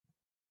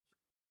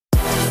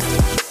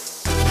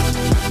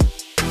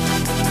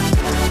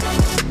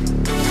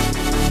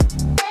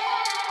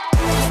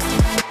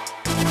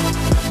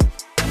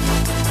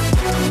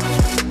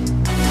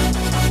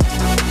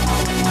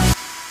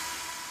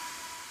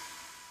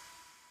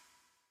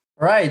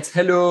All right.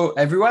 Hello,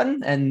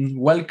 everyone, and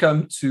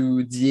welcome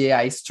to the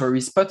AI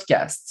Stories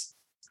podcast.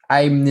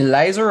 I'm Neil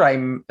Leiser.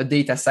 I'm a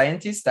data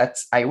scientist at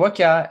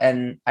iWaka,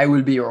 and I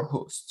will be your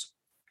host.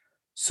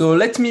 So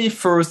let me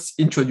first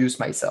introduce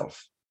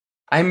myself.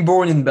 I'm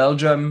born in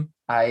Belgium.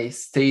 I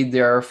stayed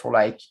there for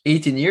like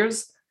 18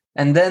 years.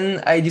 And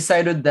then I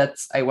decided that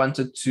I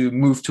wanted to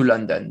move to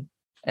London.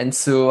 And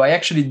so I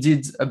actually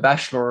did a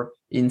bachelor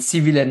in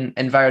civil and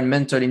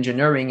environmental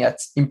engineering at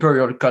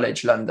Imperial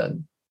College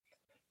London.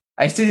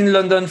 I stayed in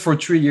London for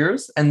 3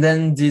 years and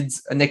then did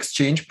an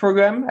exchange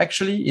program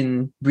actually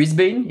in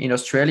Brisbane, in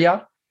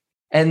Australia.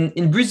 And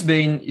in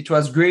Brisbane, it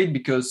was great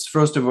because,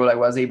 first of all, I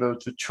was able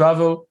to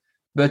travel,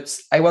 but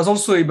I was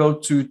also able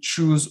to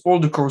choose all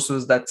the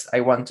courses that I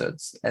wanted.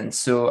 And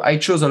so I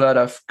chose a lot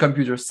of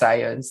computer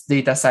science,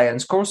 data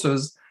science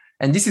courses.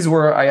 And this is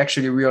where I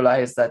actually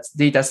realized that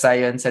data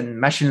science and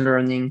machine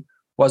learning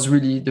was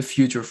really the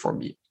future for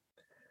me.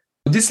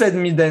 This led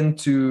me then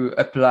to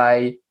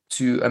apply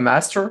to a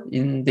master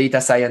in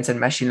data science and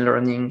machine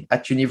learning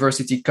at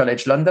University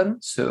College London.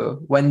 So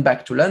went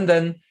back to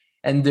London,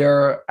 and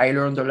there I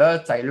learned a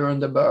lot. I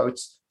learned about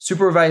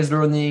supervised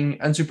learning,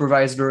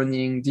 unsupervised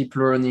learning, deep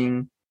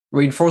learning,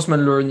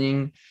 reinforcement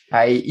learning.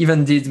 I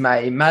even did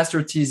my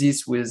master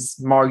thesis with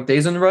Mark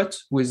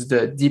Dazenroth, who is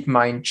the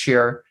DeepMind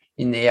chair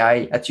in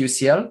AI at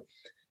UCL.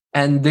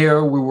 And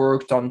there we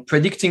worked on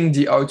predicting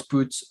the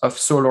output of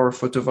solar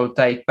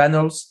photovoltaic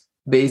panels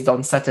based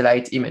on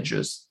satellite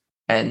images.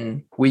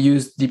 And we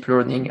used deep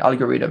learning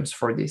algorithms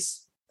for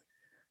this.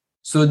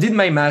 So did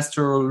my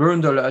master,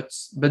 learned a lot,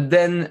 but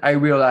then I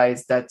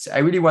realized that I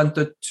really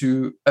wanted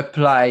to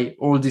apply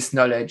all this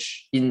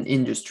knowledge in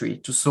industry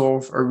to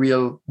solve a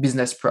real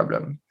business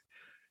problem.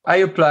 I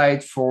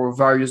applied for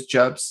various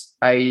jobs.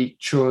 I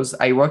chose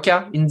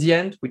iWaka in the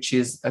end, which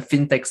is a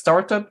fintech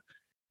startup,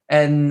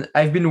 and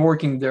I've been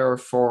working there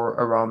for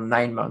around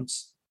 9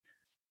 months.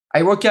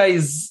 iWaka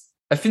is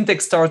a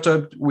fintech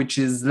startup which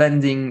is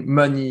lending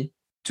money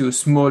to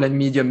small and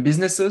medium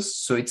businesses.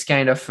 So it's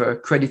kind of a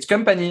credit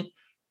company.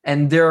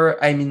 And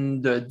there I'm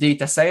in the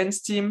data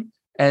science team,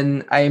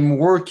 and I'm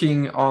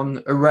working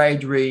on a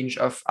wide range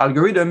of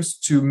algorithms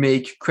to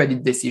make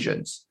credit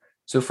decisions.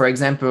 So for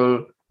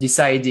example,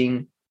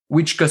 deciding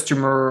which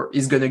customer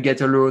is going to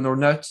get a loan or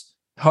not,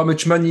 how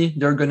much money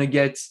they're going to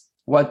get,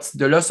 what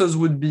the losses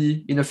would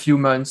be in a few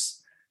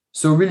months.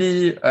 So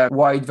really a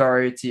wide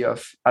variety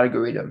of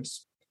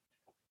algorithms.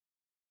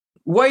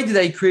 Why did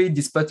I create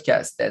this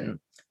podcast then?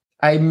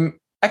 I'm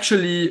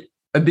actually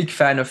a big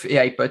fan of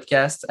AI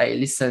podcasts. I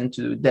listen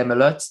to them a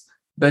lot,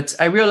 but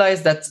I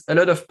realized that a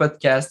lot of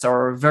podcasts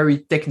are very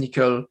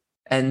technical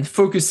and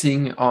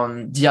focusing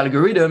on the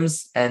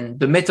algorithms and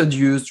the method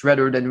used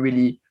rather than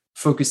really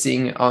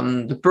focusing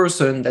on the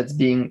person that's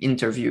being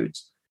interviewed.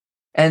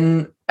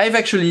 And I've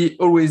actually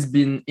always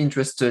been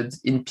interested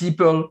in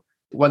people,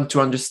 want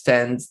to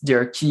understand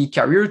their key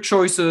career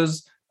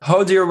choices,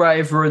 how they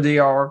arrive where they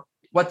are,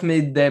 what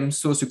made them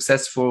so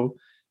successful.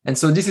 And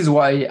so this is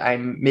why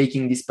I'm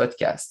making this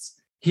podcast.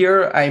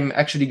 Here, I'm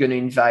actually going to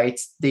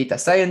invite data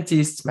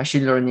scientists,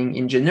 machine learning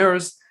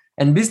engineers,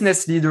 and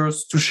business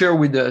leaders to share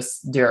with us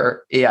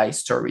their AI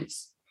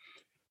stories.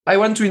 I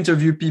want to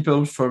interview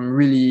people from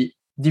really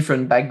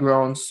different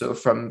backgrounds, so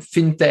from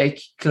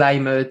fintech,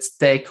 climate,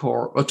 tech,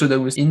 or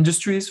autonomous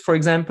industries, for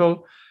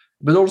example,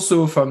 but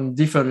also from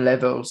different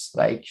levels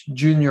like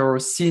junior,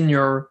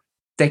 senior,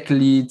 tech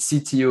lead,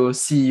 CTO,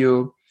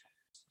 CEO.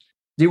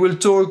 They will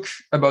talk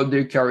about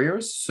their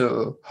careers,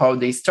 so how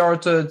they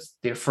started,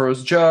 their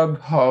first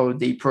job, how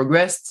they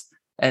progressed,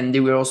 and they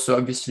will also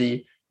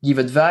obviously give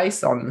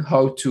advice on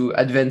how to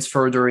advance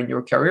further in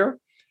your career.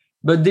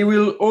 But they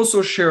will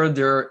also share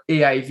their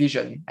AI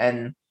vision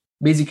and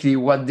basically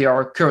what they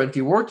are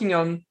currently working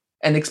on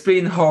and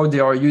explain how they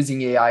are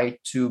using AI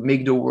to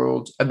make the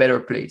world a better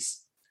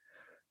place.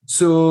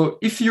 So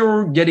if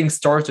you're getting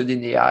started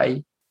in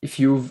AI, if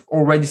you've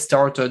already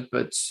started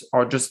but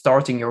are just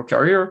starting your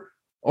career,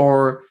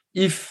 or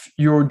if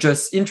you're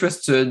just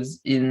interested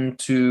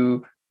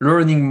into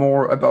learning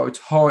more about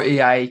how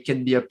AI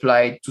can be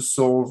applied to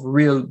solve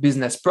real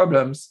business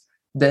problems,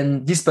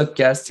 then this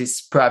podcast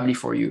is probably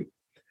for you.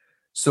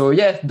 So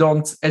yeah,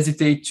 don't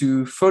hesitate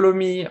to follow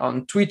me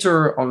on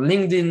Twitter, on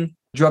LinkedIn,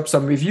 drop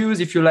some reviews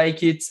if you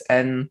like it.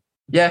 And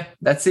yeah,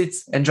 that's it.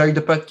 Enjoy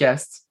the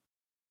podcast.